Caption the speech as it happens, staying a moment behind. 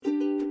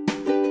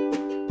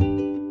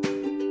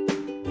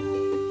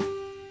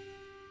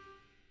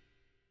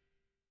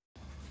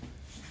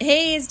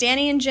Hey, it's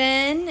Danny and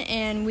Jen,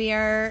 and we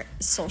are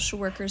Social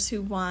Workers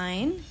Who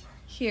Wine,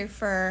 here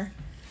for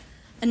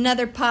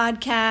another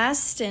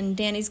podcast, and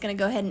Danny's going to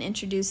go ahead and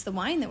introduce the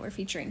wine that we're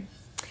featuring.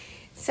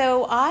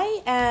 So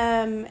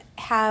I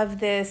have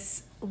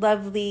this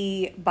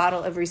lovely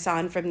bottle of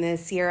Roussanne from the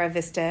Sierra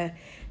Vista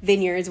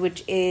Vineyards,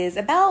 which is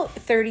about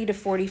 30 to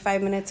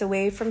 45 minutes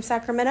away from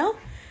Sacramento.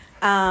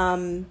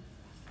 It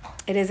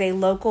is a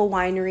local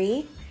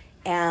winery,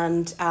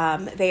 and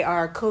they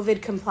are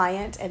COVID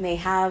compliant, and they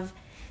have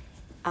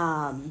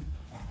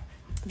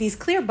these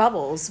clear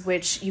bubbles,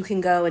 which you can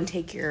go and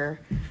take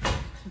your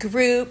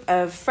group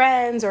of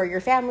friends or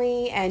your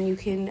family, and you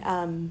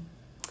can,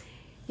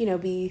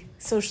 be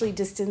socially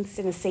distanced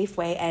in a safe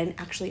way and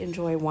actually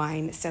enjoy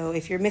wine. So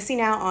if you're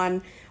missing out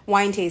on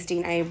wine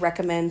tasting, I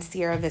recommend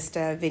Sierra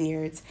Vista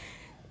Vineyards.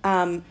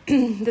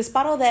 This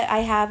bottle that I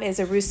have is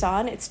a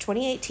Roussanne. It's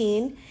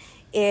 2018.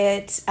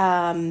 It,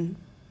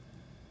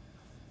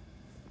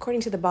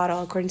 according to the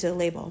bottle, according to the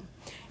label,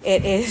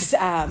 it is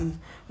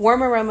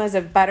warm aromas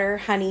of butter,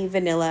 honey,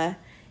 vanilla,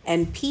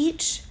 and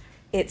peach.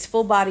 It's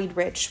full-bodied,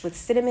 rich with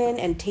cinnamon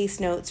and taste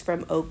notes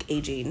from oak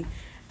aging.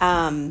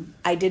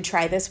 I did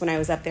try this when I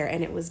was up there,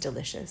 and it was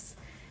delicious.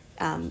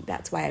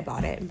 That's why I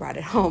bought it and brought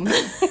it home.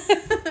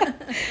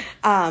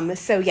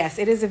 So yes,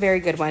 it is a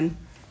very good one,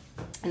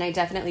 and I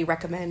definitely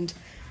recommend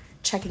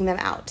checking them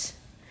out.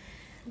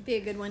 It'd be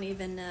a good one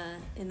even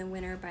in the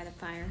winter by the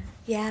fire.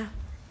 Yeah,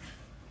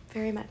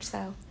 very much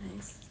so.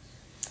 Nice.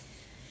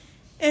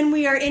 And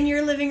we are in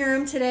your living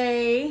room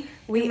today.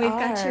 We've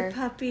got your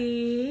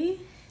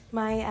puppy.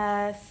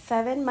 My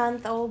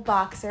 7-month-old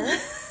boxer.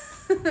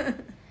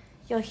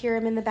 You'll hear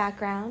him in the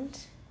background.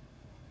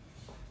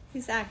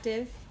 He's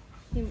active.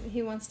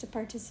 He wants to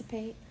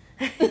participate.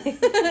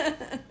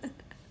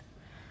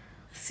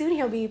 Soon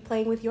he'll be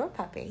playing with your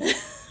puppy.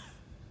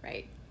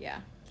 Right, yeah.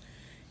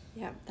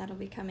 Yep, that'll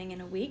be coming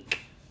in a week.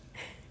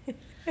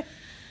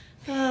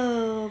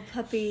 Oh,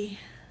 puppy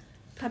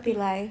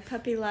life.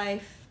 Puppy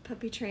life.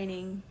 Puppy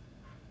training.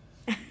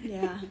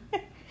 Yeah.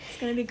 It's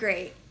going to be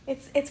great.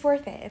 It's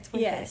worth it. It's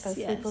worth it. Those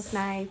sleepless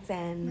nights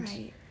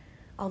and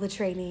all the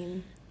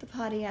training. The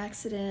potty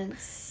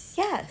accidents.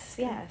 Yes.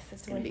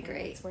 It's going to be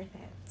great. It's worth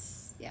it.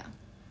 Yeah.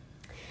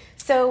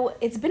 So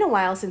it's been a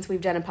while since we've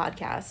done a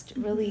podcast.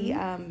 Mm-hmm. Really,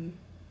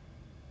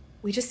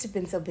 we just have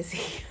been so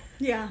busy.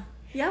 Yeah.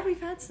 Yeah,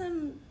 we've had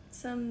some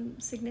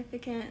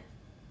significant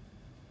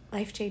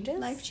life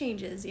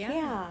changes.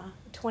 Yeah.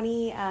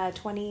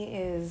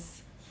 2020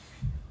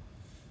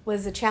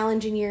 was a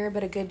challenging year,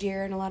 but a good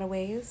year in a lot of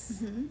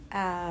ways.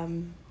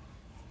 Mm-hmm.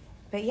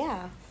 But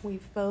yeah,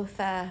 we've both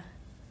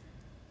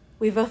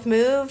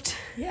moved.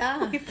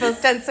 Yeah. We've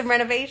both done some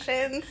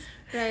renovations.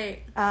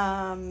 Right.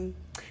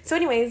 So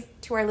anyways,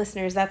 to our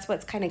listeners, that's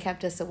what's kind of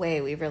kept us away.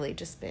 We've really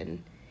just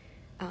been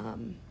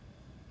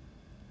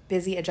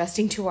busy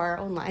adjusting to our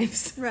own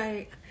lives.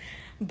 Right.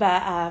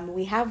 But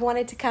we have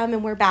wanted to come,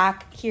 and we're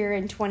back here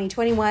in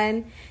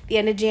 2021, the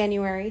end of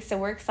January, so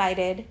we're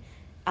excited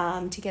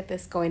to get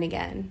this going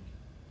again.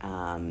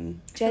 I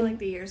feel like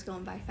the year's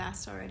going by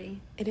fast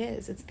already. It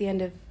is. It's the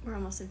end of... We're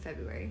almost in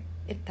February.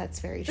 That's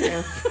very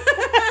true.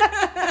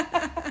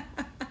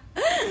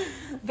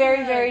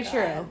 Very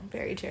true.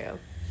 Very true.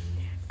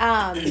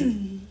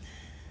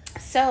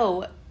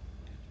 So,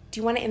 do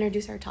you want to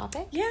introduce our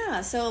topic?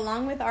 Yeah. So,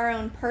 along with our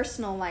own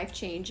personal life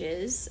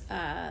changes,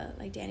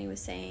 like Danny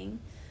was saying,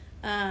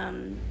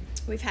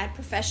 we've had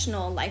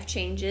professional life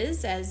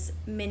changes, as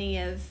many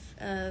of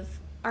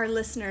our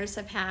listeners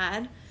have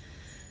had,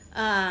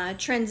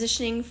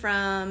 transitioning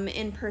from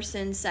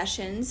in-person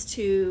sessions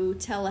to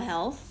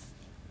telehealth.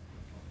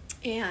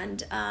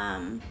 And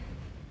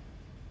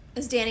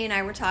as Danny and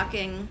I were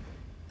talking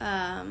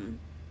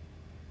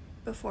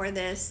before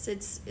this,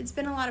 it's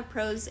been a lot of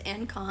pros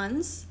and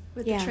cons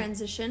with the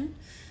transition.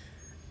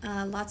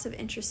 Lots of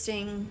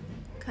interesting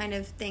kind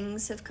of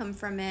things have come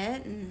from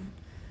it, and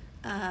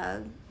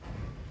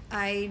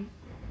I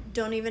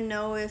don't even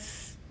know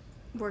if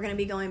we're going to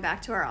be going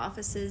back to our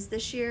offices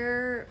this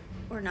year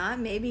or not.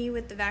 Maybe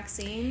with the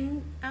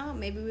vaccine out,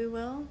 maybe we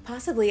will.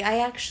 Possibly. I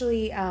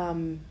actually,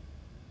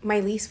 my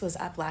lease was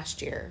up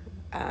last year,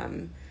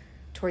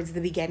 towards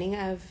the beginning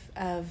of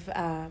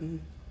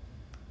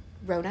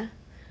Rona,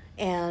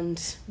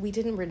 and we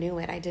didn't renew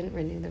it. I didn't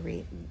renew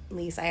the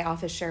lease. I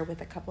office share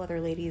with a couple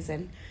other ladies,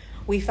 and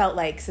we felt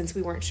like since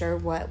we weren't sure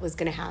what was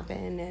going to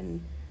happen,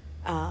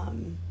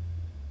 and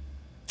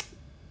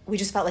we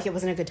just felt like it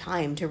wasn't a good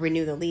time to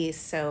renew the lease,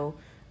 so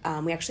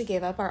we actually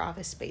gave up our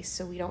office space,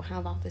 so we don't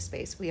have office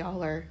space. We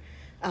all are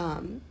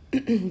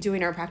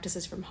doing our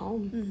practices from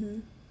home. Mm-hmm.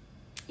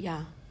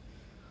 Yeah.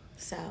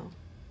 So,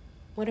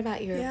 what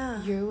about you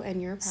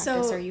and your practice?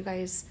 So, are you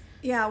guys...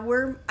 Yeah,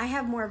 I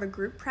have more of a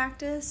group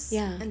practice.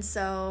 Yeah. And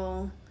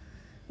so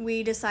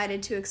we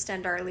decided to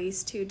extend our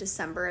lease to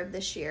December of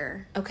this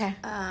year. Okay.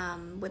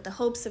 With the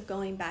hopes of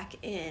going back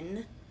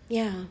in.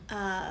 Yeah.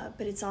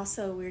 But it's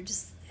also, it'd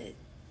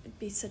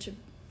be such a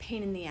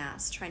pain in the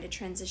ass trying to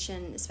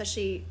transition,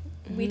 especially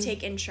we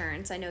take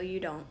insurance. I know you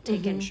don't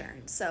take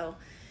insurance. So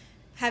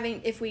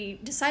if we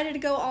decided to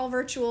go all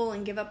virtual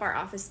and give up our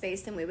office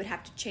space, then we would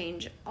have to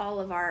change all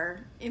of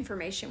our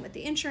information with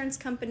the insurance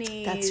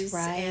companies. That's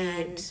right.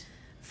 And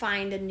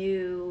find a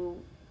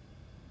new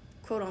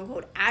quote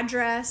unquote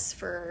address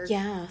for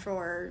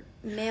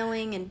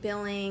mailing and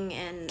billing.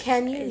 And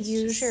can you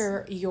use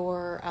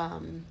your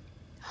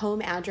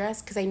home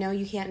address? Because I know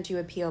you can't do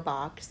a PO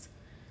box.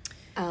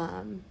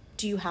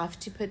 Do you have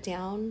to put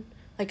down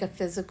like a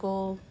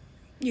physical?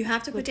 You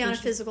have to put down a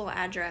physical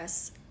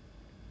address.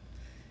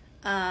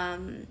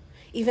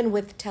 Even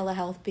with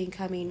telehealth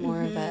becoming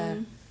more of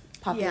a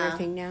popular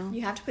thing now,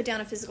 you have to put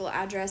down a physical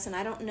address, and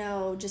I don't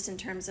know, just in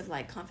terms of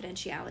like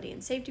confidentiality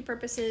and safety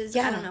purposes,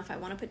 I don't know if I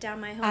want to put down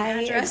my home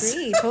address. I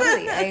agree,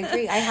 totally. I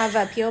agree. I have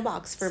a PO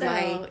box for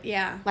my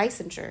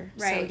licensure,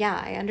 right? So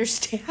I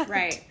understand.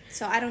 Right.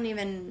 So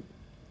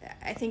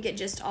I think it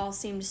just all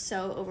seemed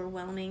so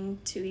overwhelming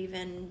to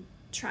even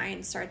try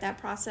and start that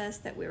process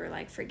that we were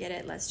like, forget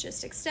it. Let's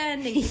just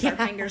extend and keep our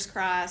fingers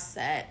crossed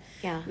that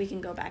we can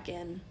go back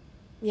in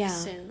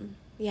soon.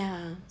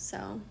 Yeah.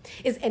 So,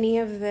 is any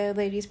of the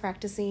ladies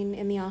practicing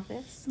in the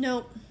office?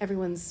 Nope.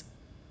 Everyone's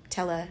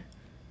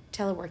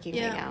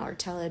teleworking right now, or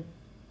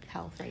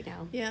telehealth right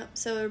now. Yeah.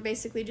 So we're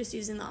basically just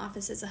using the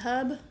office as a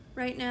hub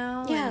right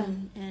now. Yeah.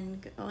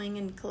 And going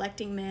and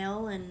collecting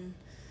mail and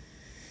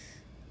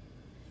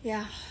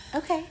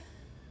Okay.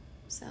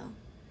 So.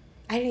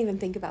 I didn't even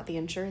think about the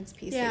insurance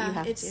piece that you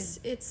have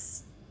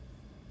it's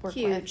work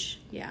huge.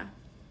 with.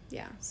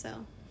 Yeah.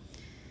 So.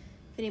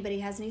 If anybody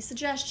has any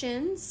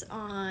suggestions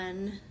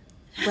on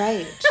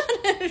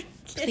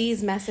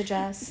please message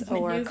us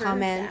or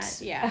comment.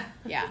 Yeah.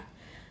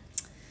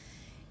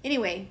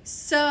 Anyway,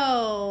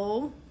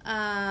 so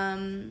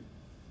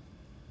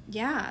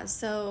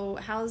so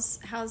how was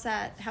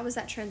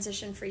that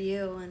transition for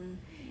you, and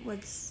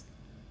what's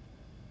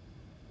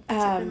it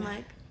been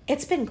like?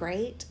 It's been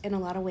great in a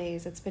lot of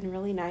ways. It's been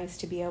really nice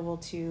to be able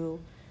to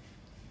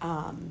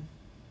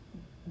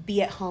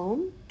be at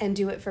home and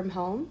do it from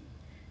home.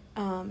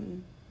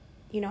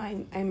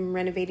 I'm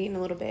renovating a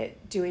little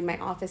bit, doing my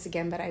office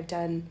again, but I've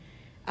done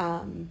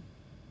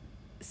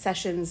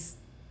sessions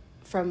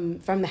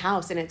from the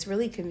house, and it's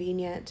really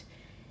convenient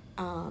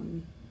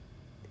in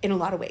a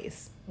lot of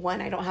ways.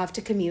 One, I don't have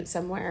to commute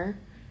somewhere.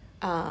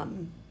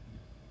 Do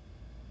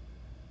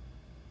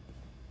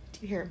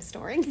you hear him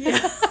snoring?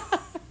 Yeah.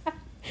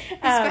 He's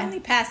finally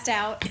passed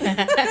out.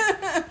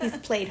 He's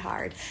played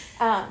hard.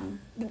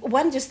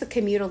 One, just the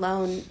commute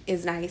alone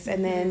is nice,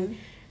 and then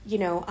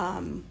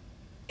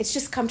it's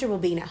just comfortable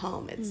being at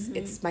home.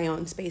 It's my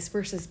own space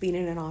versus being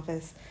in an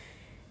office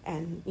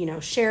and,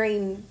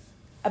 sharing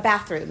a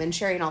bathroom and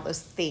sharing all those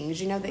things,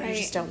 that you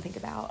just don't think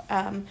about.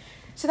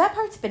 So that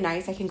part's been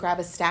nice. I can grab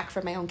a stack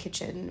from my own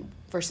kitchen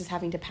versus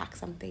having to pack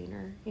something,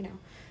 or,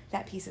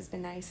 that piece has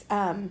been nice.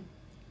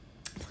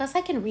 Plus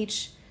I can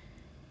reach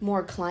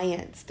more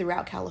clients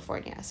throughout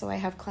California. So I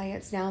have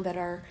clients now that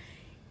are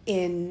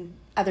in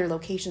other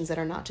locations that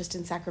are not just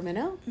in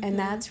Sacramento, and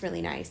that's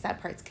really nice. That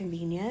part's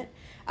convenient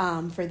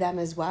for them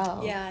as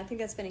well. Yeah, I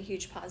think that's been a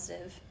huge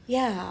positive.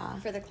 Yeah,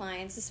 for the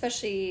clients,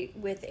 especially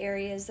with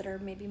areas that are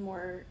maybe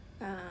more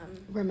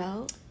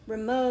remote,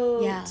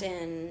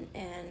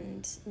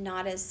 and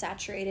not as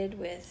saturated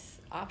with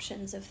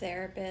options of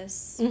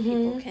therapists.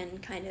 People can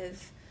kind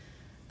of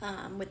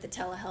with the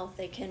telehealth,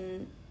 they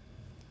can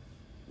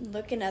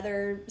look in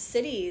other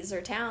cities or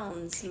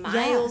towns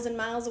miles and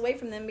miles away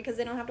from them because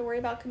they don't have to worry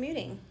about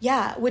commuting.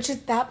 Yeah,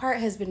 that part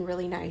has been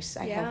really nice.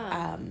 I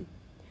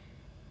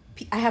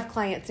have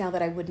clients now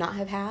that I would not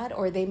have had,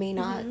 or they may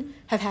not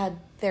have had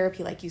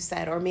therapy like you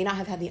said, or may not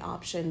have had the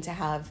option to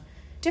have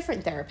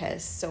different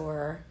therapists,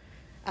 or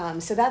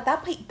so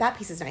that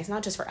piece is nice,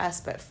 not just for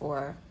us, but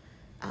for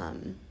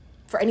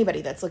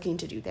anybody that's looking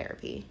to do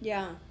therapy.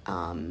 Yeah.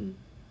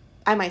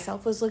 I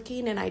myself was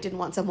looking, and I didn't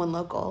want someone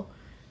local,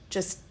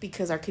 just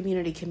because our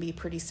community can be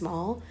pretty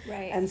small.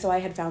 Right. And so I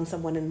had found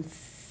someone in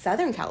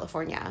Southern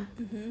California.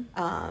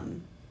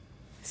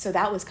 So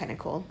that was kind of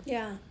cool.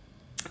 Yeah.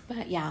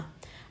 But yeah.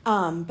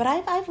 But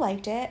I've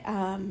liked it.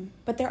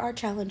 But there are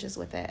challenges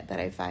with it that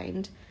I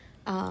find.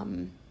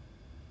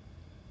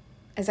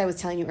 As I was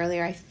telling you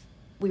earlier,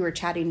 we were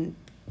chatting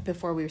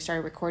before we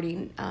started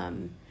recording,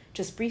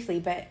 just briefly,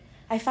 but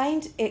I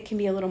find it can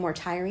be a little more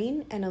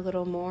tiring and a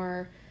little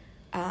more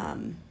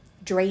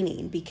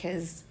draining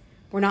because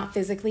we're not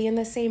physically in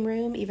the same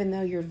room. Even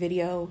though you're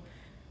video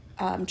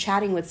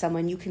chatting with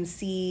someone, you can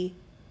see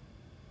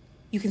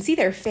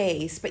their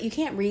face, but you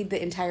can't read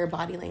the entire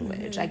body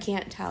language. I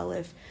can't tell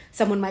if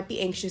someone might be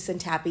anxious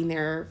and tapping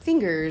their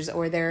fingers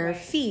or their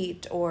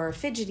feet or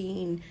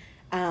fidgeting.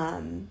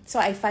 So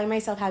I find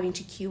myself having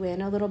to cue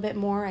in a little bit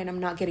more, and I'm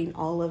not getting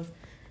all of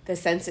the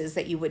senses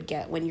that you would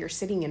get when you're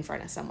sitting in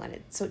front of someone.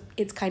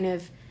 It's kind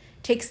of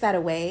takes that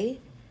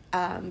away.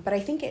 But I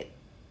think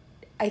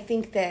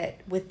that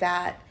with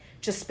that,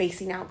 just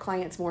spacing out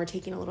clients more,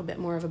 taking a little bit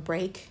more of a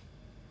break,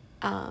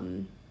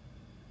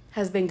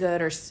 has been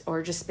good,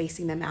 or just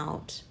spacing them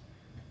out.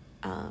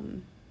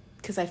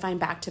 'Cause I find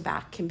back to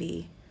back can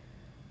be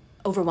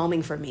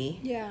overwhelming for me.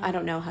 Yeah. I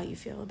don't know how you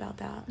feel about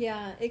that.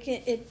 Yeah,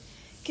 it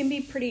can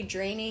be pretty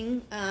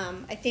draining.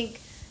 I think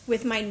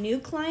with my new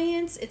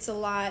clients, it's a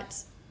lot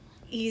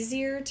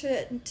easier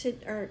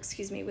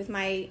with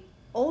my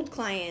old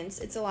clients,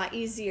 it's a lot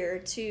easier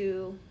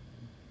to,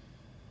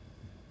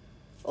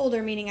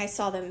 older meaning I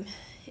saw them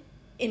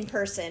in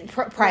person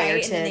prior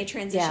right? to, and then they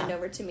transitioned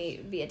over to me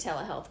via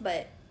telehealth,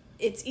 but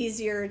it's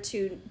easier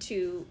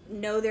to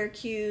know their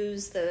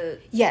cues,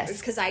 yes,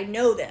 because I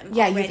know them.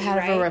 Yeah, already, you've had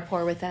right? a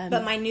rapport with them.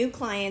 But my new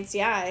clients,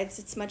 yeah,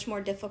 it's much more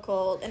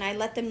difficult, and I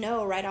let them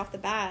know right off the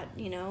bat.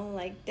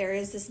 Like there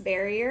is this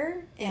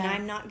barrier, and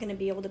I'm not going to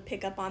be able to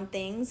pick up on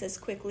things as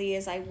quickly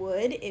as I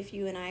would if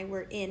you and I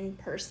were in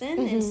person.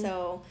 Mm-hmm. And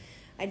so,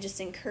 I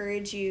just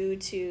encourage you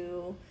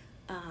to.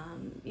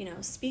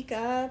 Speak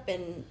up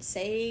and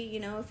say,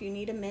 if you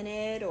need a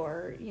minute,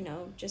 or,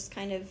 just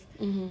kind of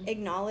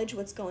acknowledge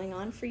what's going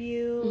on for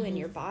you in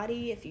your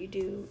body. If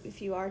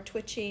you are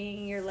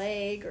twitching your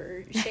leg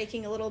or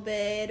shaking a little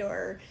bit,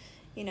 or,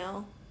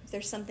 if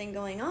there's something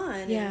going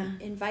on,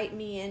 and invite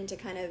me in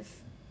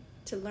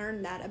to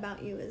learn that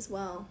about you as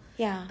well.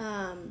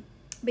 Yeah.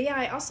 But yeah,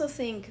 I also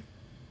think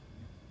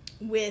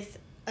with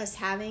us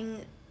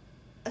having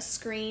a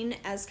screen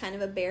as kind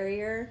of a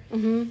barrier,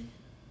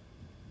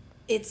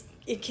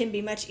 it can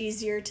be much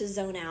easier to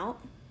zone out.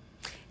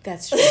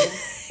 That's true.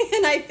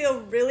 And I feel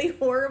really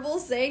horrible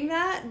saying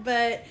that,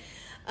 but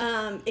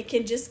it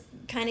can just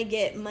kind of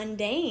get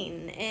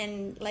mundane,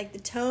 and like the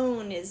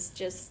tone is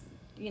just,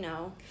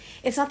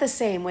 it's not the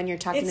same when you're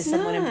talking to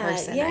someone in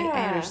person. Yeah.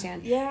 I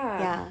understand.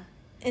 Yeah.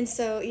 And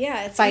so,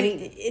 it's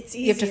fighting. It's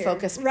easier. You have to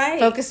focus. Right.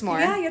 Focus more.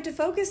 Yeah, you have to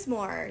focus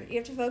more.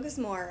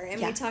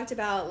 And we talked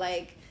about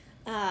like,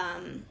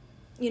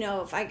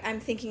 if I'm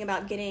thinking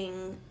about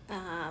getting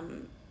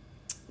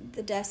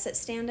the desks that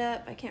stand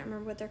up. I can't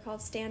remember what they're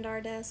called,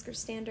 standard desk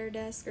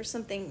or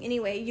something.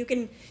 Anyway, you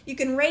can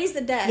raise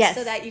the desk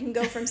so that you can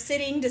go from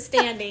sitting to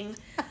standing.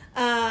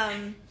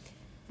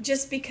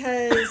 Just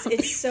because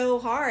it's so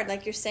hard,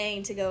 like you're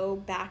saying, to go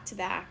back to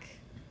back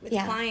with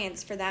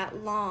clients for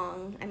that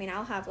long. I mean,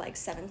 I'll have like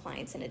 7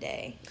 clients in a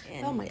day,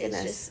 and oh my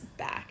goodness, it's just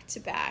back to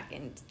back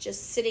and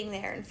just sitting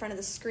there in front of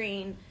the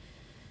screen.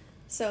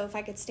 So if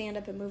I could stand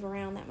up and move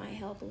around, that might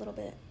help a little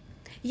bit.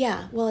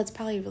 Yeah, well, it's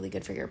probably really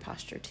good for your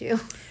posture, too.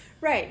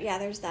 Right, yeah,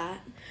 there's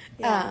that.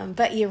 Yeah.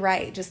 But you're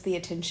right, just the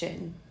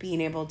attention, being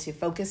able to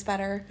focus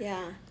better.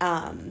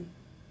 Yeah.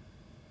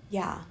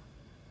 Yeah.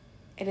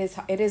 It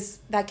is,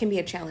 that can be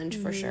a challenge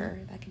for sure.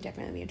 That can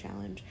definitely be a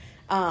challenge.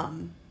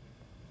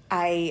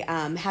 I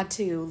had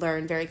to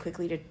learn very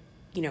quickly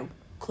to,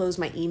 close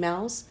my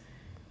emails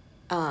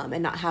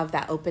and not have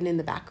that open in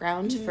the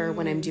background for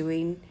when I'm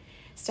doing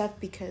stuff,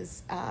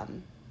 because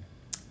I'm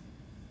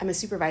a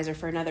supervisor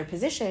for another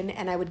position,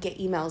 and I would get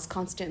emails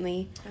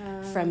constantly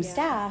from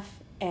staff,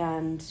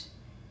 and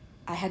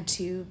I had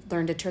to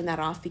learn to turn that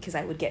off because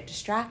I would get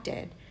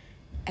distracted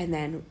and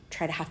then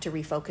have to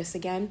refocus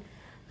again.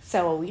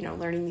 So,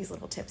 learning these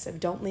little tips of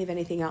don't leave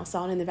anything else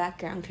on in the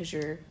background, because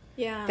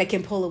that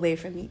can pull away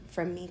from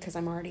me because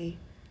I'm already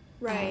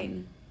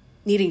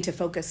needing to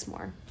focus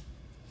more.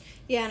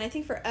 Yeah, and I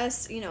think for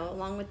us,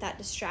 along with that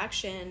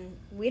distraction,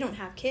 we don't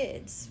have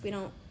kids. We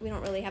don't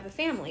really have a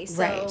family.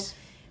 So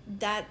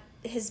that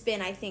has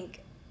been, I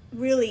think,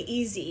 really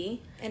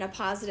easy and a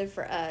positive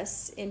for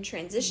us in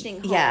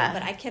transitioning home. Yeah.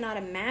 But I cannot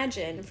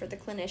imagine for the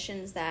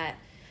clinicians that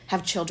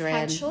have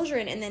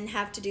children and then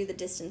have to do the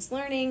distance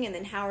learning, and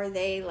then how are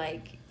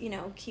they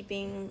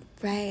keeping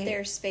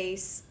their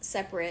space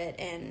separate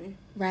and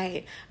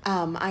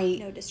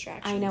no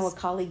distractions. I know a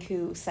colleague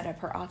who set up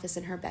her office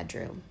in her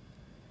bedroom.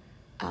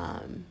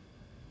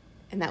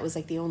 And that was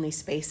the only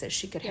space that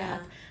she could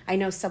have. I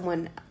know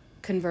someone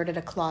converted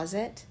a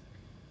closet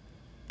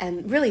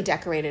and really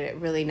decorated it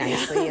really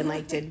nicely and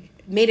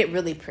made it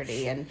really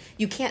pretty, and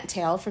you can't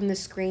tell from the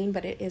screen,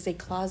 but it is a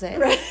closet.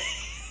 Right.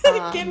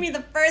 Get me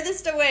the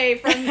furthest away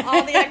from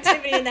all the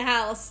activity in the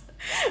house.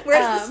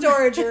 Where's the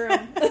storage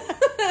room?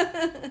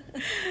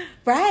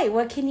 Right.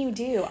 What can you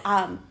do?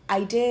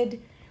 I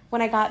did,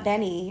 when I got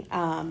Benny,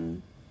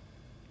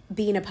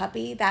 being a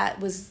puppy, that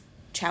was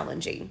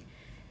challenging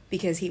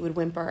because he would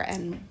whimper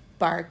and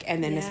bark.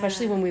 And then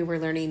especially when we were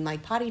learning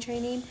potty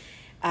training,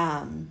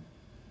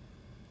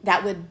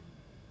 that would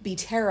be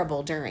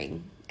terrible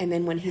during. And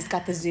then when he's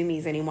got the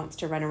zoomies and he wants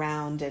to run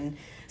around, and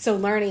so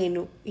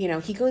learning,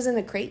 he goes in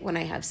the crate when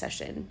I have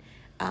session.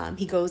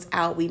 He goes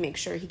out. We make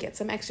sure he gets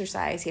some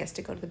exercise. He has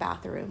to go to the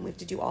bathroom. We have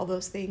to do all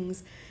those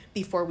things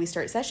before we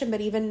start session.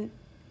 But even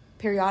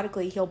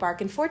periodically, he'll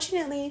bark. And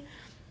fortunately,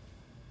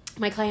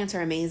 my clients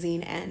are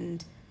amazing,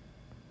 and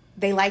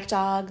they like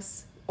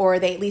dogs, or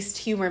they at least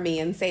humor me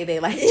and say they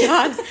like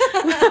dogs.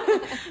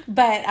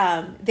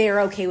 But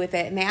they're okay with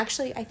it. And they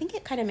actually, I think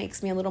it kind of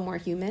makes me a little more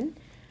human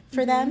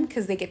for them,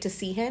 because they get to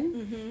see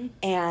him.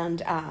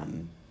 And,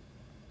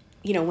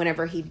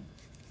 whenever he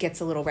gets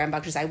a little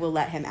rambunctious, I will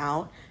let him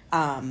out,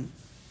 and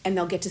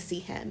they'll get to see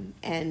him.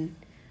 And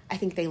I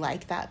think they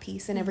like that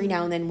piece. And every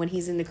now and then when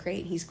he's in the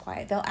crate, he's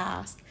quiet, they'll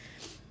ask.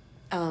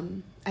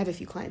 And I have a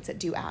few clients that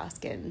do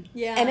ask, and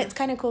Yeah. and it's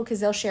kind of cool because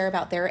they'll share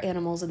about their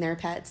animals and their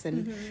pets,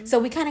 and so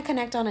we kind of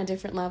connect on a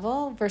different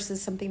level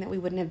versus something that we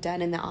wouldn't have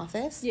done in the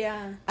office.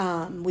 Yeah.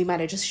 We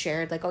might have just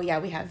shared like, oh yeah,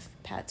 we have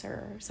pets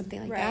or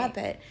something like Right.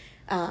 that,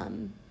 but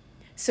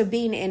so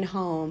being in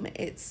home,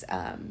 it's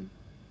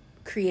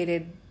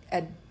created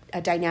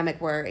a dynamic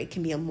where it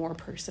can be a more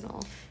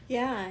personal.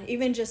 Yeah.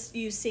 Even just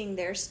you seeing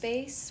their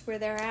space where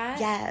they're at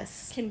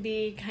Yes. can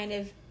be kind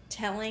of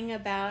telling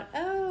about,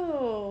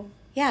 oh,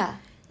 Yeah.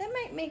 that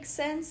might make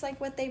sense,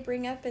 like what they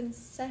bring up in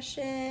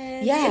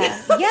session.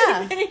 Yeah.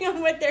 Yeah. Depending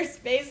on what their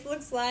space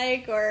looks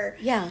like, or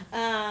Yeah.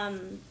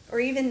 or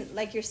even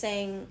like you're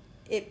saying,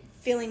 it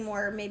feeling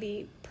more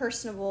maybe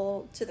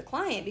personable to the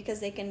client because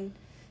they can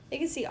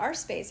see our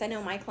space. I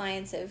know my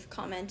clients have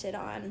commented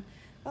on,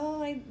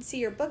 oh, I see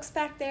your books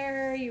back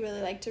there. You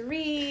really like to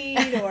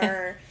read,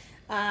 or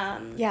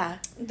Yeah.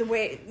 the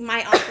way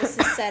my office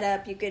is set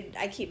up,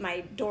 I keep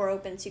my door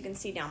open so you can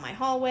see down my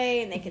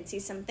hallway, and they can see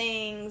some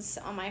things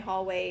on my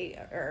hallway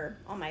or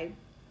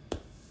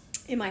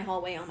in my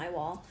hallway on my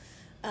wall,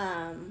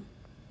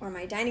 or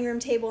my dining room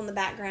table in the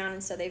background.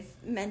 And so they've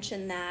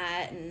mentioned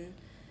that, and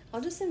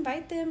I'll just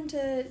invite them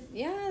to,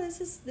 this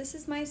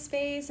is my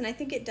space. And I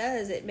think it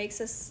does. It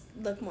makes us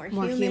look more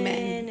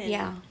human. And,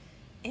 yeah.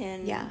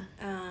 And Yeah.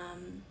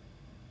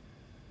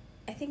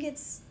 I think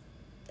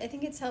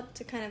it's helped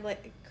to kind of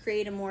like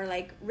create a more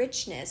like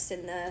richness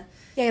in the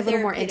Yeah, a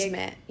little more therapeutic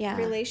intimate. Yeah.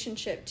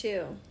 relationship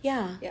too.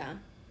 Yeah. Yeah.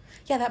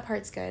 Yeah, that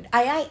part's good.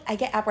 I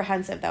get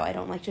apprehensive, though. I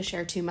don't like to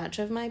share too much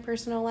of my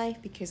personal life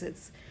because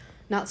it's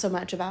not so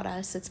much about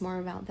us. It's more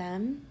about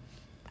them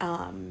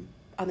on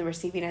the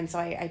receiving end. So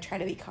I try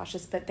to be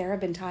cautious. But there have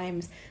been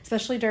times,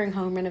 especially during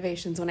home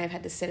renovations, when I've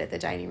had to sit at the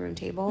dining room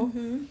table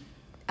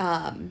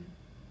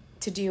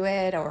to do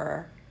it,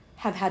 or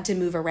have had to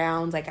move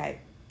around. Like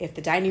if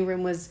the dining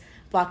room was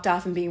blocked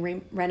off and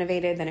being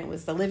renovated, then it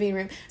was the living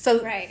room.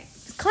 So Right.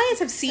 clients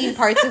have seen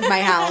parts of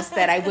my house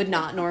that I would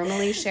not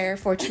normally share.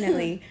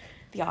 Fortunately,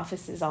 the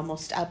office is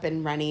almost up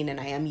and running, and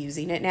I am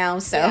using it now.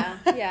 So,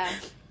 Yeah.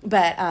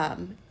 but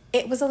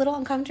it was a little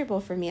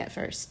uncomfortable for me at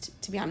first,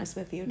 to be honest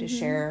with you, to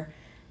share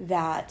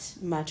that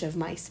much of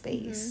my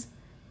space.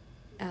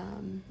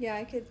 Yeah,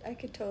 I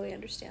could totally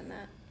understand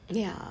that.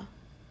 Yeah.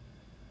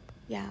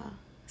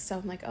 So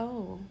I'm like,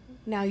 oh,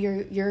 now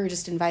you're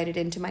just invited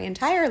into my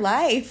entire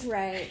life.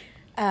 Right.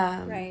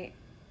 Right.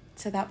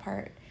 So that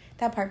part,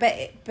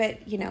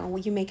 but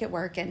you make it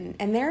work,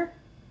 and they're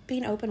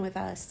being open with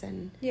us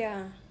and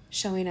Yeah.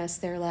 showing us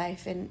their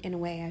life in a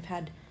way. I've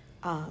had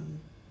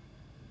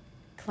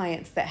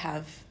clients that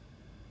have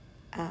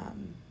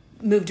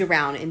moved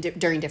around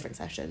during different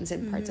sessions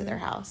in parts of their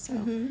house. So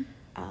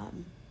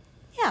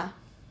yeah.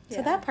 So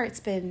Yeah. that part's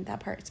been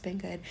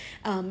good.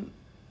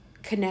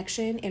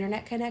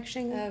 Internet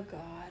connection. Oh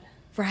God.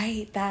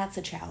 Right, that's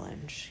a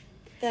challenge.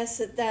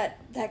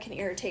 That can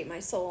irritate my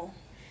soul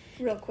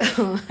real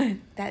quick.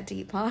 That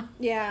deep, huh?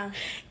 Yeah.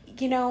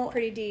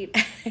 Pretty deep.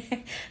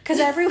 Because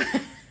everyone,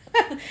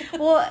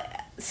 well,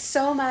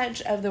 so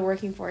much of the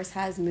working force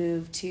has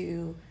moved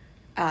to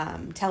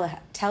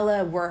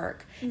telework,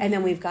 and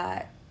then we've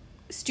got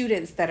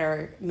students that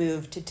are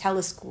moved to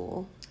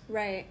teleschool.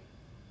 Right.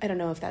 I don't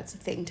know if that's a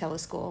thing,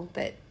 teleschool,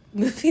 but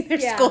moving their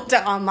school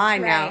to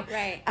online now.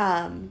 Right.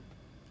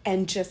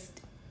 And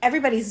just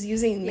everybody's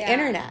using the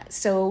internet.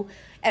 So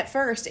at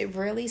first, it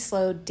really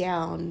slowed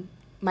down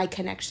my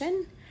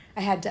connection.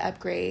 I had to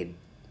upgrade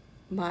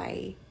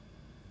my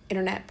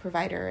internet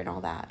provider and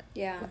all that.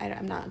 Yeah.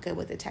 I'm not good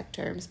with the tech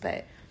terms,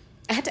 but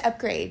I had to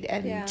upgrade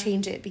and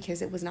change it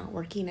because it was not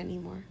working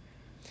anymore.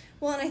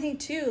 Well, and I think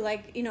too,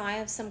 like, I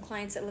have some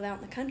clients that live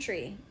out in the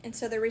country, and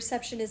so their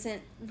reception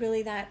isn't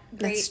really that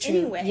great That's true.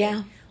 anyway.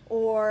 Yeah.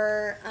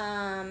 Or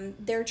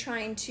they're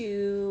trying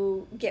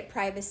to get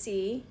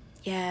privacy.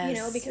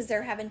 Yes. Because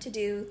they're having to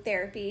do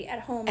therapy at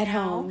home At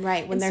now. home,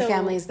 right, when And their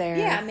family's there.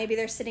 Yeah, maybe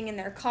they're sitting in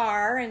their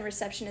car and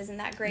reception isn't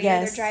that great.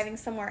 Yes. Or they're driving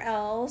somewhere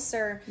else.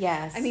 Or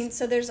Yes. I mean,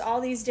 so there's all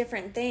these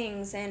different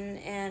things,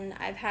 and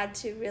I've had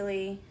to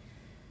really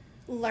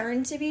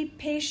learn to be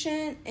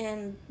patient,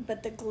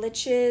 but the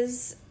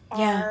glitches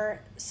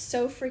are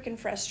so freaking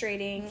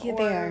frustrating. Yeah, or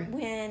they are.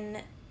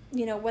 when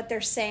what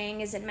they're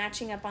saying isn't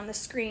matching up on the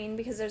screen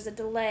because there's a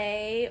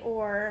delay,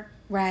 or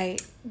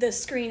Right. the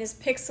screen is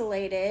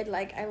pixelated.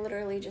 Like, I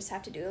literally just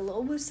have to do a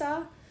little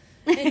woosah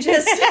and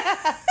just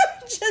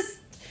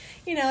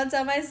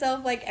tell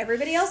myself, like,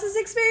 everybody else is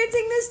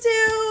experiencing this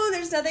too.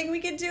 There's nothing we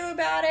can do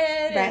about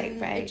it. Right,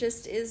 and right. It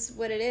just is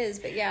what it is.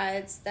 But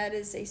yeah, that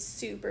is a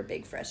super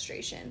big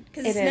frustration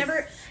because It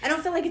is. I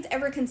don't feel like it's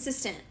ever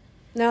consistent.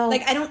 No.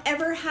 Like, I don't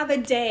ever have a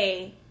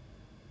day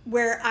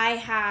where I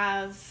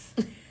have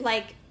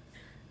like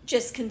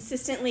just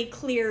consistently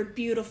clear,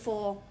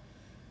 beautiful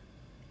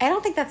I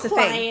don't think that's the thing.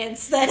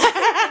 clients that I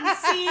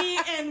can see,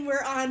 and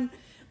we're on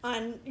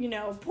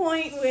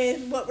point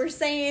with what we're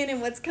saying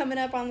and what's coming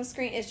up on the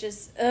screen. It's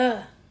just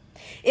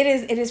It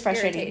is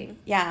frustrating. Irritating.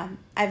 Yeah.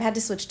 I've had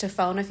to switch to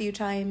phone a few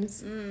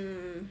times.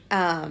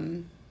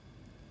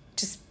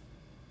 Just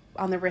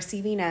on the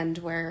receiving end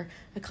where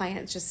a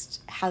client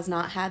just has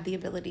not had the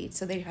ability,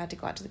 so they had to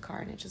go out to the car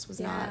and it just was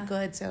not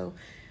good. So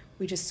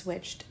we just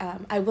switched.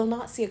 I will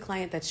not see a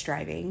client that's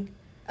driving.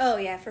 Oh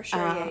yeah, for sure.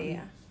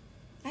 Yeah.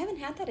 I haven't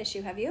had that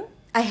issue. Have you?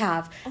 I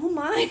have. Oh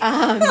my.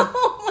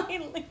 Oh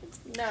my.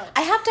 No.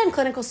 I have done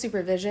clinical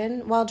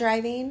supervision while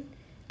driving.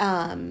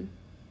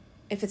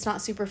 If it's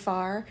not super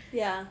far.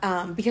 Yeah.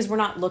 Because we're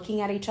not looking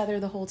at each other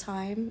the whole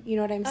time. You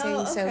know what I'm saying?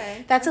 Oh, okay. So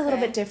that's a little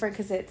bit different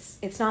because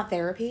it's not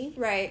therapy.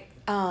 Right.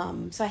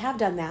 So I have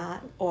done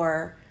that,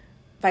 or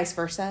vice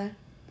versa.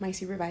 My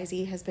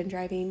supervisee has been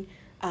driving.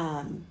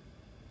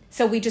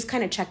 So we just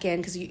kind of check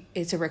in because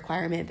it's a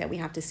requirement that we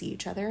have to see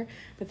each other.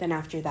 But then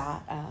after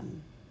that,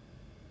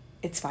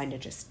 it's fine to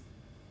just.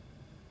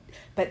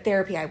 But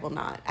therapy, I will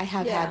not. I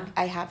have had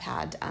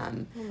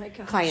oh my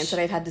gosh. clients that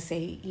I've had to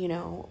say, you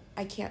know,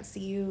 I can't see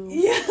you.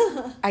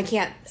 Yeah. I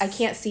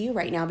can't see you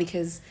right now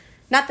because,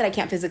 not that I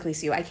can't physically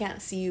see you. I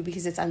can't see you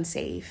because it's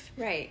unsafe.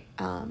 Right.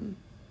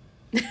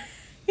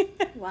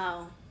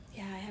 Wow.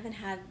 Yeah, I haven't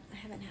had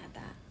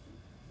that.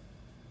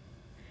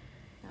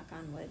 Knock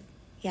on wood.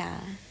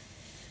 Yeah.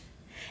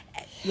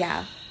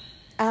 Yeah.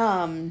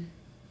 Gosh,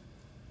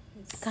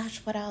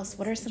 what else?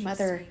 What are some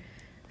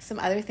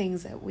other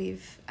things that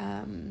we've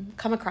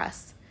come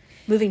across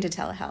moving to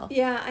telehealth?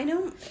 Yeah, I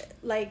know,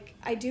 like,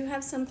 I do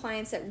have some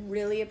clients that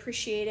really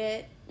appreciate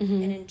it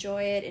and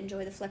enjoy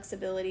the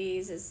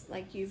flexibilities, as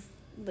like you've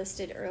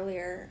listed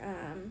earlier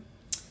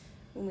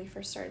when we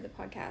first started the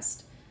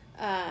podcast.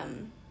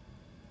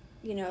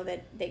 You know,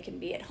 that they can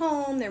be at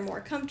home, they're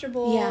more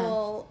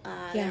comfortable,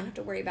 they don't have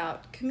to worry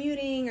about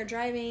commuting or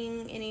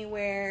driving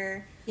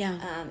anywhere.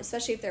 Yeah.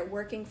 Especially if they're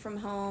working from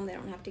home, they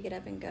don't have to get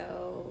up and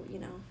go, you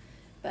know.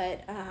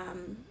 But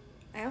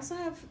I also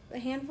have a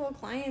handful of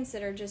clients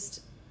that are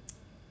just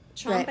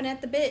chomping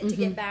at the bit to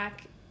get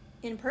back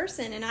in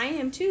person, and I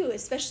am too,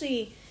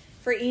 especially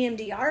for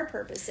EMDR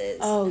purposes.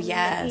 Oh,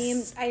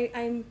 yes.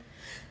 I'm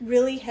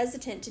really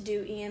hesitant to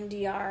do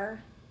EMDR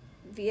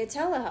via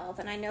telehealth,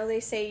 and I know they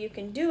say you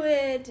can do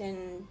it,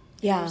 and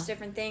there's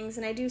different things,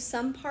 and I do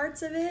some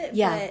parts of it,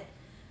 but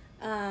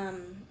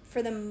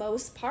for the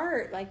most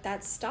part, like,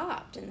 that's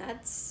stopped, and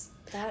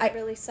that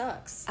really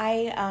sucks.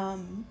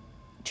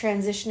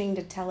 Transitioning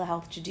to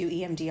telehealth to do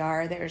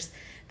EMDR, there's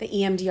the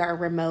EMDR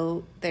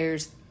remote,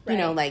 there's you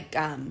know, like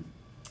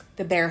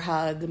the bear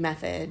hug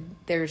method,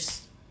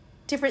 there's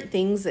different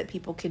things that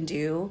people can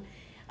do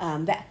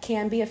that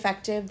can be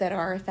effective, that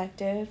are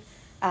effective,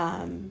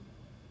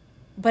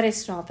 but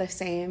it's not the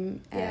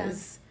same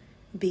as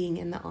being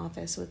in the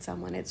office with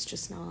someone. It's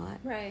just not.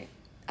 Right.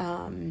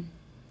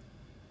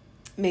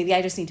 Maybe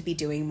I just need to be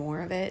doing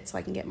more of it so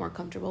I can get more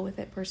comfortable with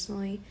it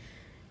personally.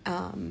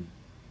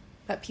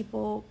 But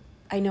people,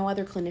 I know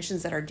other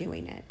clinicians that are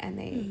doing it,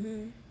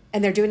 and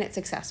they're doing it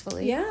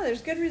successfully. Yeah,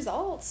 there's good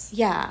results.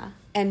 Yeah,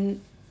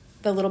 and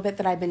the little bit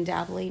that I've been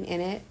dabbling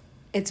in it,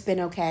 it's been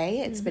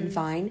okay. It's been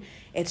fine.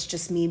 It's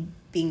just me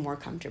being more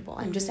comfortable.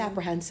 I'm just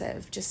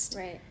apprehensive. Just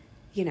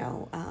you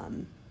know,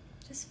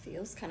 just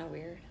feels kind of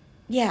weird.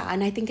 Yeah,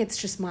 and I think it's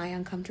just being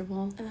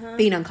uncomfortable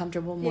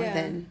more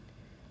than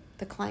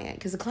the client,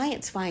 because the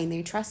client's fine.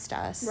 They trust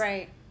us,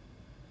 right?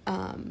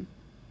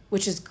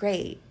 Which is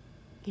great,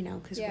 you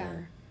know, because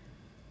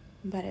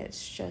but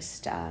it's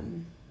just,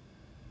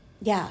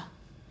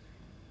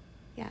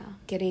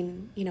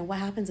 getting, you know, what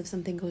happens if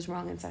something goes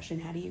wrong in session?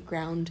 How do you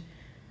ground?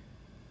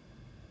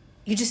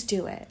 You just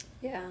do it.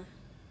 Yeah.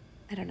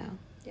 I don't know.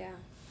 Yeah.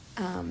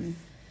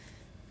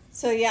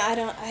 So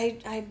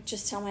I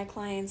just tell my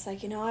clients,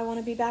 like, you know, I want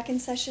to be back in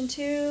session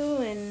 2,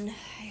 and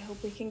I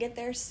hope we can get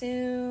there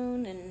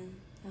soon. And,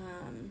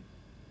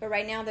 but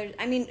right now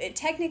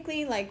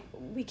technically, like,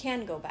 we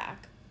can go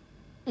back.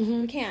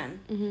 We can.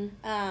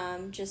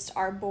 Just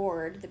our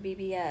board, the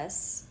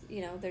BBS,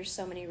 you know, there's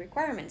so many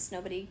requirements.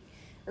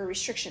 Or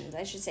restrictions,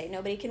 I should say.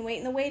 Nobody can wait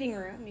in the waiting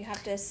room. You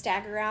have to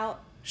stagger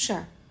out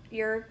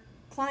your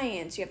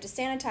clients. You have to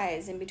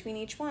sanitize in between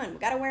each one. We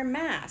got to wear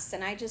masks,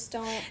 and I just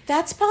don't.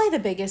 That's probably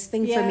the biggest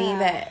thing for me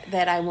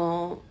that I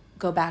won't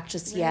go back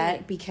just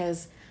yet,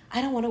 because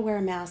I don't want to wear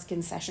a mask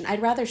in session.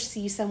 I'd rather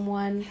see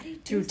someone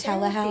through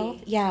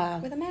telehealth. Yeah.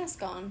 With a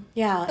mask on.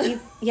 Yeah.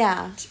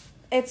 Yeah.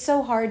 It's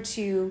so hard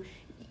to,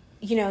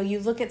 you know,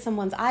 you look at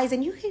someone's eyes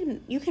and you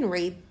can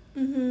read,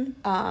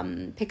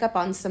 pick up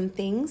on some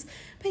things,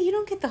 but you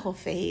don't get the whole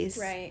face.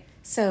 Right.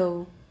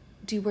 So,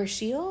 do you wear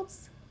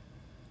shields?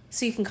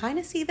 So you can kind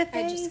of see the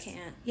face? I just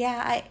can't.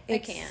 Yeah, I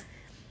can't.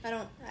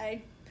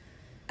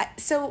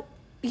 So,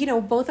 you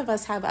know, both of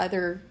us have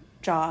other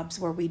jobs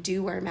where we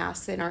do wear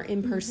masks and are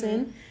in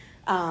person.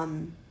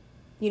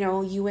 You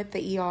know, you at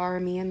the ER,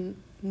 me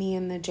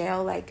in the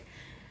jail, like,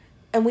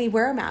 and we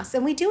wear masks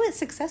and we do it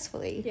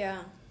successfully.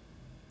 Yeah.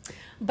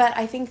 But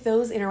I think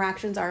those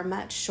interactions are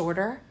much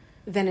shorter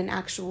than an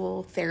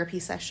actual therapy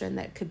session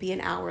that could be an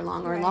hour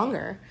long or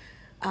longer.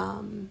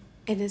 And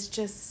it's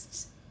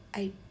just,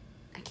 I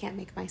can't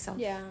make myself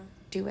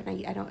do it.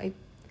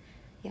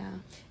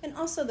 And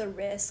also the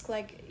risk,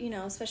 like, you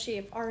know, especially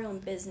if our own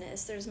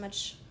business, there's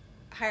much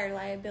higher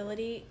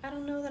liability. I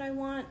don't know that I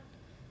want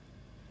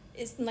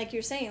it's like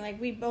you're saying, like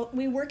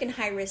we work in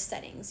high risk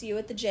settings. You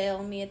at the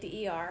jail, me at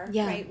the ER.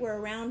 Yeah. Right. We're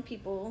around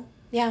people.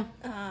 Yeah.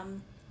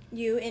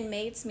 You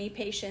inmates, me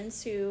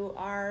patients who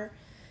are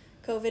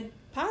COVID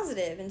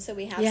positive, and so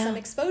we have some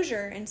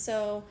exposure. And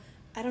so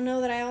I don't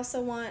know that I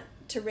also want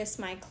to risk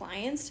my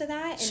clients to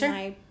that in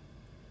my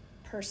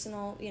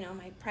personal,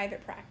 my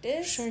private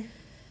practice. Sure.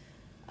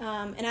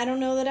 And I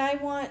don't know that I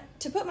want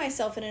to put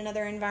myself in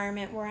another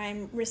environment where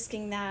I'm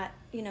risking that,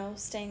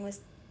 staying with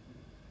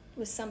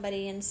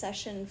somebody in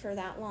session for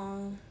that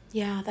long.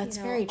 Yeah, that's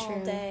very true.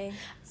 All day.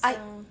 So.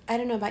 I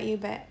don't know about you,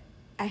 but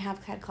I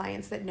have had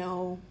clients that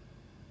know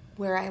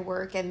where I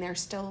work and they're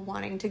still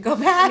wanting to go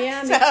back.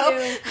 Yeah, me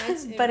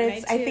too. But I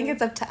think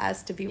it's up to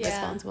us to be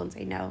responsible and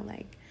say no.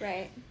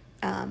 Right.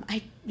 And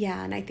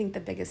I think the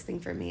biggest thing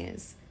for me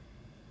is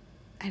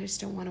I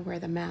just don't want to wear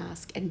the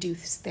mask and do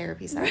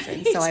therapy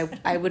sessions. Right. So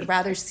I would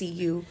rather see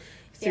you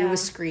through a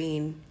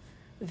screen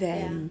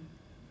than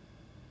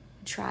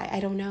try. I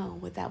don't know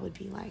what that would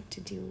be like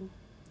to do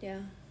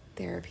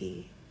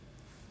therapy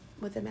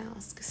with a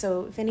mask.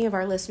 So if any of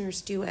our listeners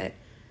do it,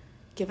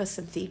 give us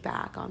some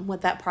feedback on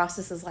what that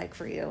process is like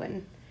for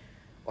you,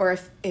 or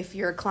if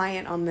you're a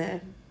client on the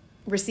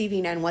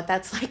receiving end, what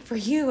that's like for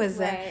you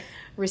as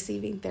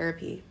receiving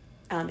therapy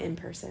in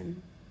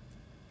person.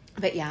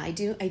 But yeah, I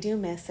do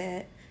miss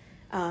it.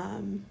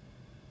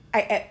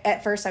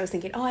 At first I was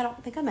thinking, I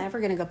don't think I'm ever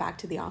going to go back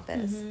to the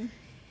office.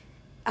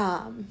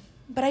 Mm-hmm.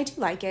 But I do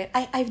like it.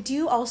 I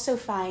do also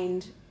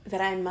find that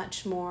I'm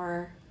much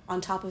more on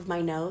top of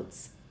my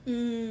notes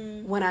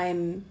when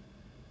I'm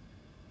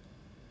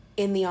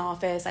in the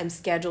office. I'm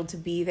scheduled to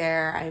be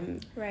there.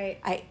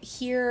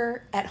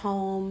 Here at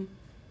home,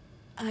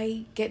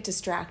 I get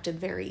distracted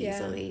very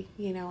easily.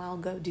 I'll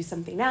go do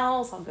something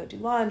else. I'll go do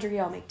laundry.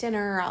 I'll make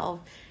dinner.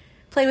 I'll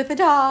play with the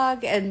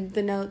dog, and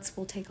the notes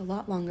will take a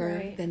lot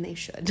longer than they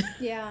should.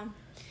 Yeah.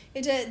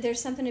 There's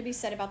something to be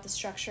said about the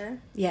structure.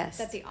 Yes.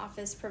 That the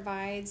office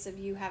provides, of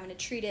you having to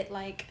treat it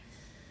like,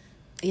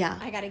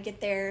 I got to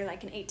get there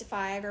like an 8 to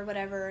 5 or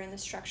whatever, and the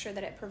structure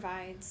that it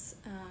provides.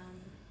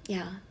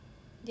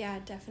 Yeah,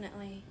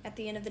 definitely. At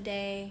the end of the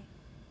day,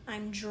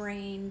 I'm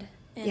drained,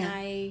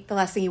 and the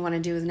last thing you want to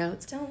do is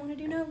notes. Don't want to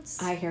do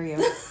notes. I hear you.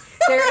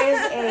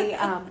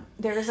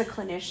 There is a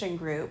clinician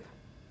group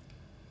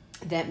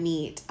that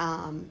meet,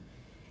 and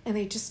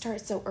they just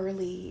start so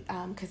early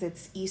because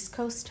it's East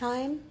Coast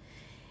time,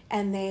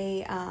 and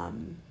they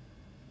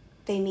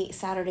meet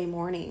Saturday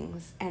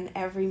mornings, and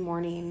every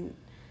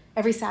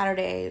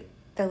Saturday,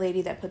 the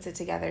lady that puts it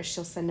together,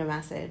 she'll send a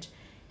message,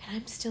 and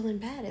I'm still in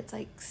bed. It's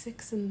like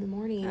 6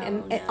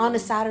 a.m. On a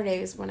Saturday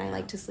is when I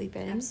like to sleep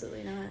in.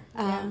 Absolutely not.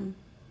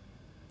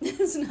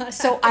 It's not.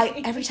 So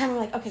every time I'm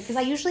like, okay, because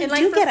I usually and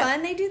do for get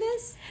fun. They do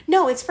this?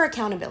 No, it's for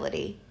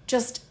accountability,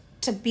 just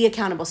to be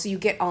accountable. So you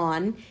get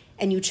on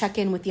and you check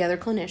in with the other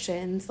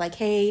clinicians, like,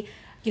 hey,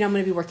 I'm going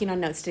to be working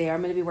on notes today, or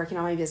I'm going to be working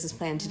on my business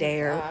plan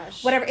today, or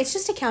whatever. It's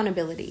just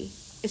accountability.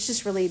 It's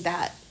just really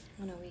that.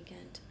 On a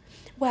weekend.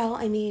 Well,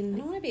 I don't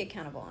want to be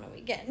accountable on a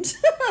weekend.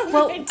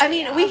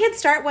 We could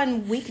start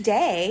one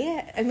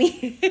weekday.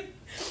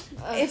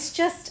 It's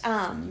just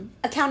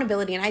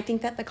accountability, and I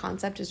think that the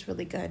concept is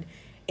really good.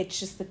 It's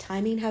just the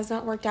timing has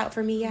not worked out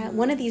for me yet. Mm-hmm.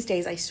 One of these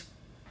days, I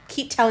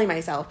keep telling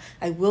myself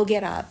I will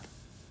get up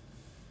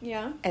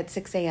at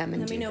 6 a.m.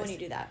 and let me know this. when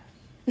you do that.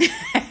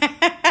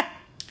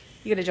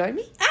 You gonna join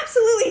me?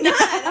 Absolutely not.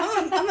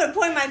 I'm gonna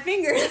point my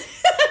finger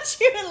at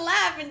you and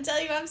laugh and tell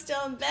you I'm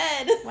still in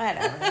bed.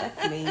 Whatever,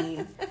 that's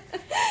mean.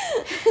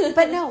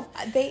 But no,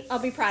 I'll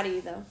be proud of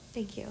you though.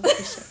 Thank you.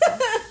 Appreciate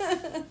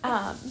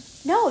that.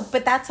 No,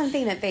 but that's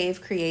something that they've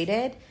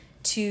created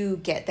to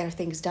get their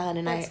things done,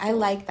 and cool. I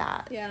like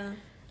that. Yeah.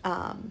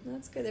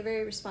 That's good. They're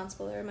very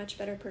responsible. They're a much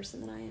better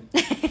person than I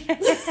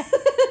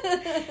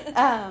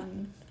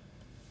am.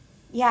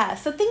 Yeah,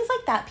 so things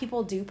like that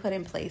people do put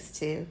in place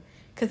too,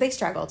 because they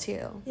struggle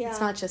too. Yeah. It's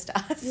not just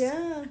us.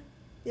 Yeah.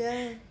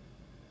 Yeah.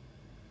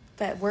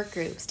 But work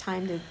groups,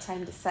 time to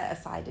set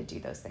aside to do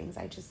those things.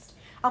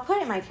 I'll put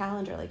it in my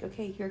calendar, like,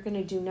 okay, you're going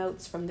to do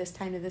notes from this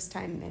time to this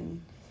time,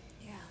 and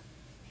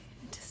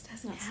it just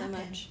doesn't happen.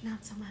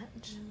 Not so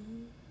much.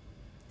 Mm-hmm.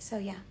 So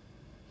yeah.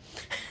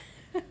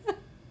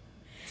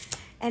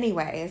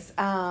 Anyways,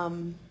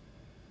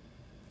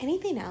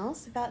 anything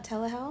else about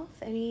telehealth?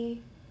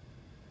 Any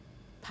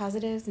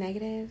positives,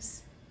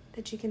 negatives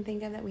that you can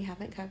think of that we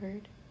haven't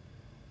covered?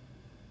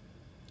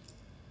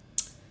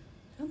 I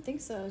don't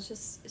think so.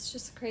 It's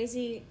just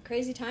crazy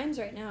times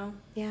right now.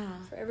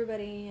 Yeah. For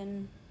everybody.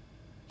 And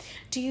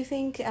do you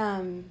think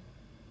you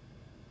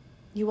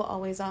will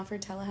always offer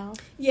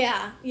telehealth?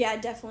 Yeah,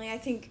 definitely. I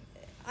think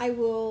I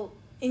will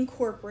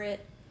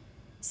incorporate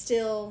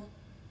still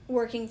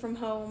working from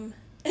home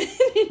and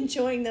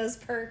enjoying those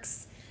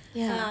perks.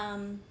 Yeah.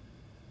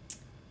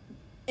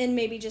 And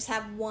maybe just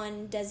have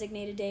one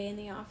designated day in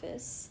the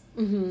office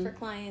for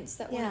clients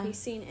that want to be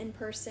seen in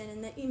person,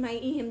 and my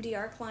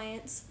EMDR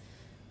clients.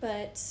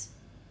 But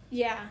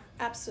yeah,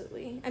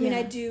 absolutely. I mean,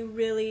 I do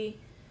really.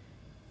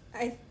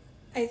 I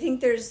think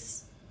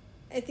there's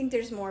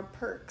more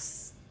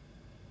perks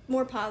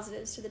more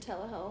positives to the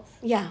telehealth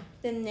Yeah.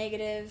 than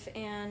negative,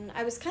 and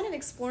I was kind of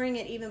exploring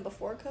it even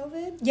before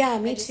COVID. Yeah,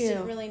 me I just too.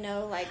 didn't really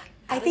know like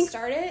how to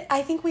start it.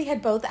 I think we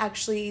had both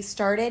actually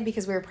started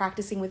because we were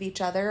practicing with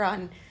each other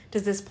on,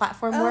 does this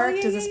platform work?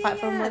 Yeah, Does this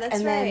platform work? That's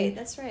and right. then,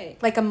 That's right.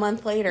 like a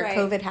month later, Right.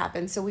 COVID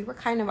happened, so we were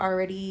kind of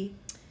already.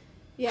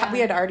 Yeah. We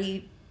had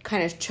already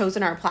kind of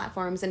chosen our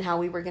platforms and how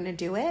we were going to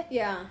do it.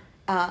 Yeah.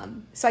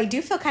 So I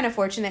do feel kind of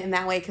fortunate in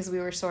that way because we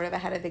were sort of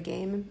ahead of the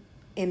game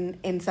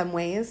in some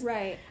ways.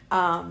 Right.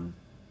 But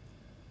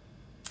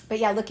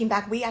yeah, looking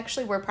back, we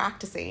actually were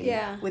practicing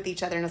with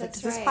each other. And I was like,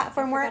 does this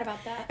platform work? I forgot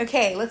about that.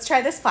 Okay, let's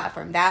try this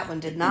platform. That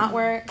one did not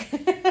work.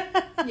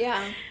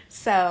 Yeah.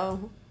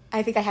 So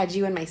I think I had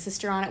you and my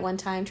sister on at one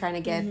time trying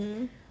to get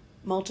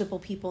multiple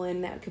people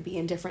in that could be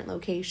in different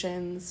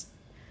locations.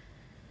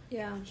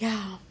 Yeah.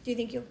 Yeah. Do you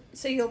think you'll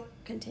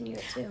continue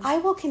it too? I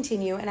will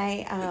continue, and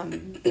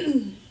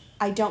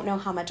I don't know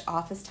how much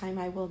office time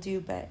I will do,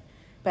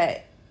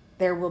 but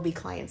there will be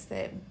clients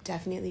that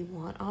definitely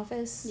want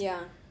office. Yeah.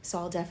 So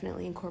I'll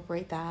definitely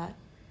incorporate that.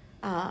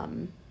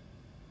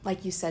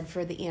 Like you said,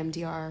 for the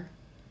EMDR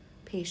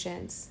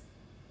patients,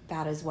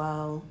 that as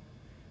well.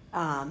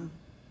 And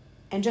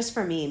just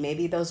for me,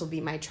 maybe those will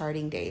be my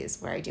charting days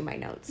where I do my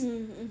notes.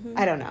 Mm-hmm.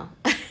 I don't know.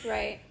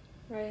 Right.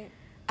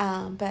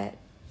 But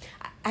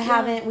I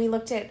haven't. We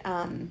looked at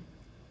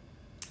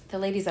the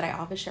ladies that I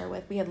office share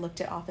with. We had looked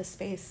at office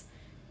space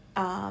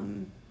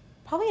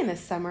probably in the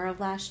summer of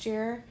last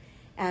year,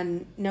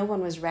 and no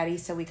one was ready,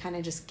 so we kind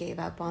of just gave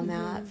up on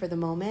that for the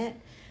moment.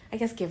 I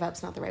guess give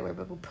up's not the right word,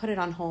 but we'll put it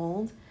on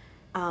hold.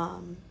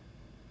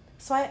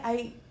 So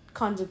I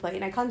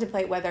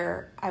contemplate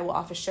whether I will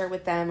office share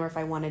with them or if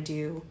I want to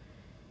do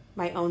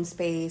my own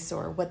space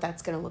or what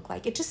that's going to look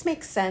like. It just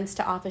makes sense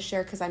to office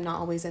share because I'm not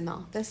always in the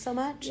office so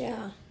much.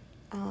 Yeah.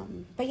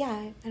 But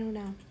yeah, I don't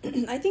know.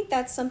 I think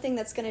that's something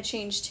that's going to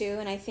change too,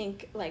 and I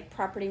think like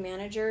property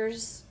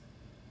managers,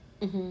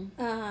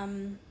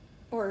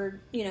 or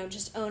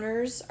just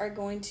owners are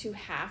going to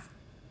have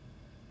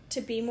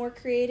to be more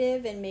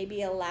creative and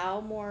maybe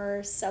allow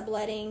more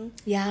subletting.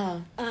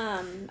 Yeah.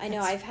 I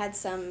know I've had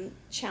some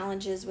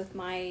challenges with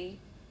my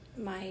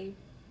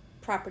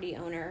property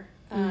owner,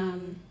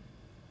 and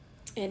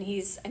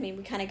we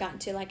kind of got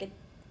into like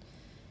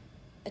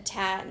a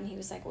tat, and he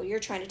was like, well, you're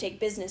trying to take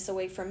business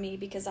away from me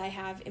because I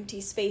have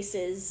empty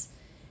spaces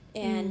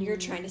and you're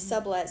trying to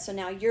sublet, so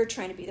now you're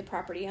trying to be the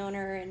property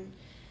owner. And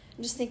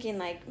I'm just thinking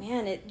like,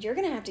 man, you're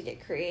gonna have to get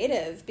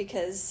creative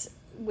because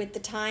with the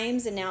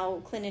times, and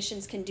now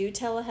clinicians can do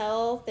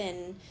telehealth,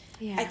 and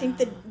I think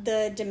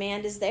the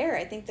demand is there.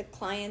 I think the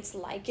clients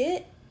like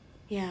it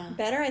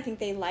better. I think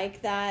they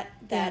like that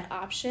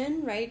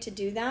option, right, to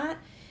do that.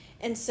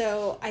 And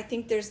so I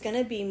think there's going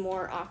to be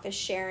more office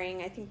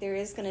sharing. I think there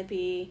is going to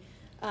be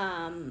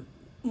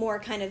more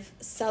kind of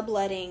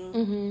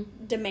subletting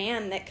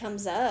demand that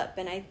comes up,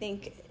 and I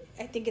think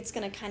it's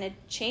going to kind of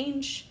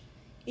change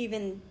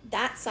even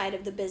that side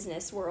of the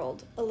business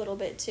world a little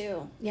bit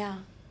too. Yeah,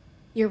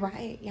 you're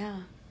right.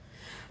 Yeah,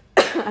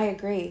 I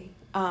agree.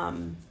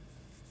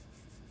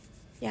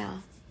 Yeah.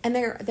 And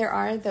there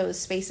are those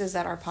spaces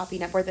that are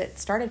popping up, or that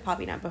started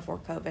popping up before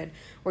COVID,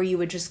 where you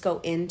would just go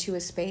into a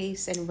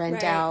space and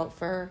rent out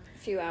for a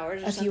few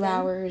hours, or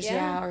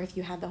if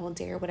you had the whole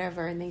day or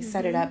whatever, and they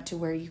set it up to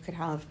where you could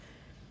have,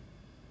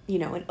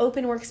 an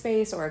open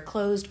workspace or a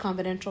closed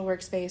confidential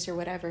workspace or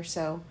whatever.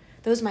 So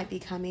those might be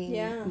coming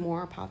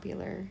more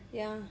popular.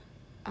 Yeah.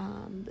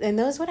 And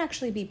those would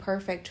actually be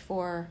perfect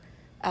for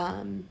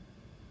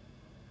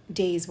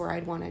days where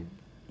I'd want to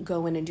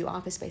go in and do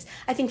office space.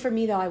 I think for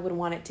me though, I would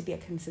want it to be a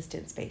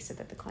consistent space so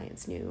that the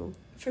clients knew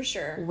for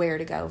sure where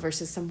to go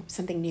versus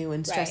something new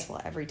and stressful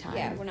every time.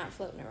 Yeah, we're not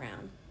floating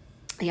around.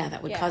 Yeah,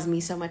 that would cause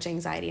me so much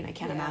anxiety, and I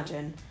can't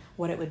imagine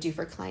what it would do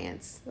for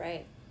clients.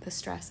 Right. The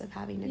stress of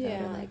having to go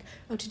to like,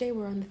 oh, today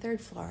we're on the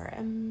 3rd floor,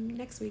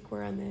 next week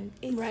we're on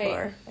the 8th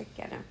floor. Like,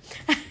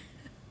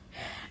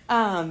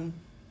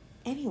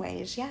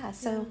 anyways,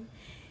 so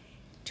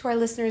to our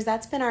listeners,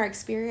 that's been our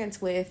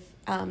experience with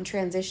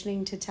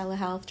transitioning to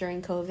telehealth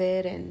during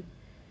COVID and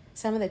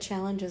some of the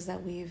challenges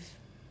that we've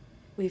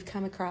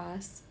come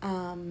across.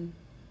 I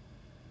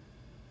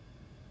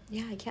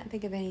can't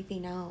think of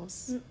anything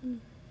else. Mm-mm.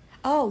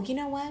 Oh, you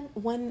know what?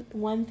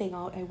 One thing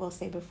I will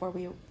say before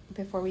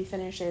we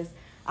finish is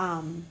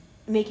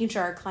making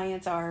sure our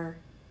clients are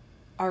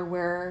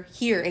we're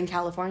here in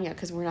California,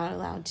 because we're not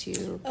allowed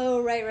to.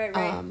 Oh, right.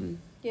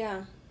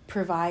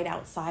 Provide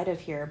outside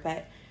of here,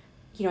 but.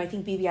 I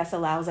think BBS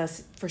allows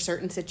us for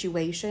certain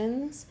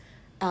situations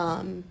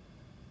to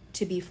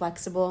be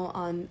flexible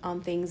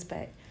on things,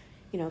 but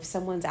if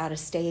someone's out of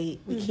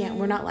state,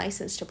 we're not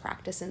licensed to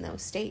practice in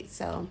those states.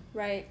 So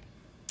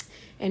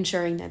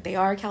ensuring that they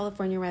are a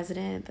California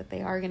resident, that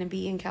they are going to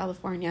be in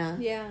California.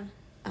 Yeah.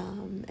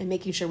 And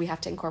making sure we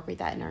have to incorporate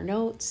that in our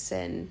notes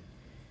and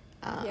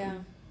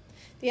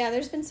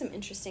there's been some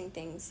interesting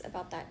things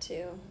about that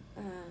too.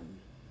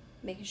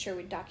 Making sure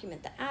we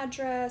document the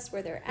address,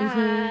 where they're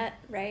at,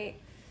 right?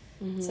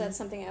 So that's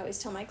something I always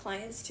tell my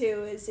clients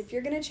too, is if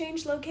you're going to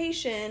change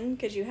location,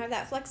 because you have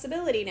that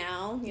flexibility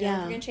now, you know, if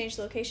you're going to change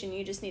location,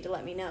 you just need to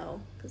let me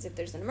know. Because if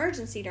there's an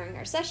emergency during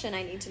our session,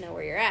 I need to know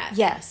where you're at.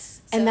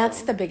 Yes. So, and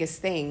that's the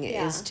biggest thing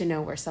is to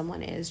know where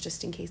someone is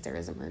just in case there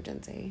is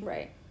emergency.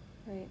 Right.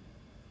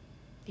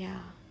 Yeah.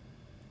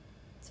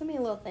 So many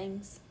little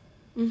things.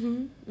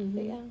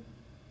 But yeah.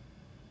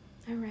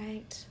 All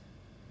right.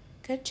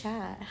 Good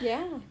chat.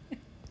 Yeah.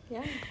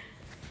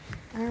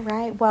 All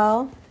right.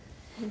 Well,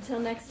 until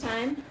next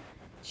time,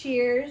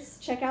 cheers.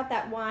 Check out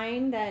that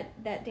wine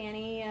that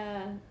Danny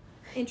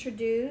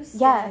introduced.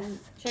 Yes.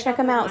 Check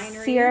them out.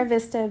 Winery. Sierra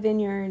Vista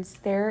Vineyards.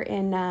 They're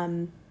in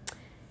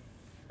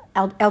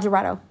El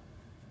Dorado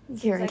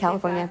here in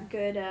California.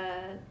 They've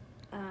got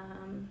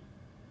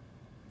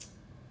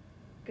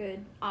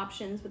good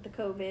options with the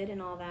COVID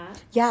and all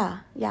that. Yeah.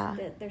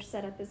 Their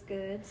setup is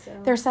good. So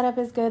their setup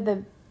is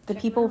good. The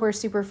people were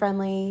super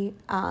friendly.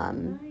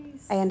 Nice.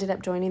 I ended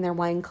up joining their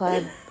wine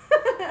club.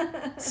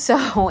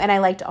 And I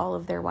liked all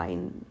of their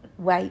wine,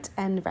 white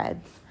and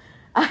reds.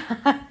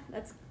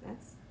 That's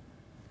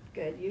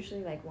good.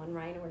 Usually, like one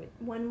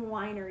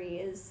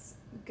winery is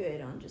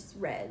good on just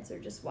reds or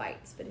just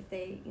whites. But if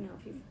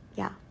you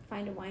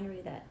find a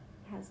winery that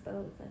has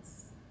both,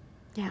 it's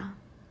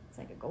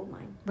like a gold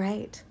mine.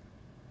 Right.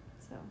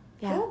 So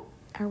cool.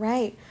 All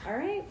right.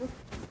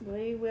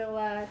 We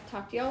will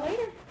talk to y'all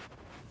later.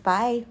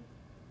 Bye.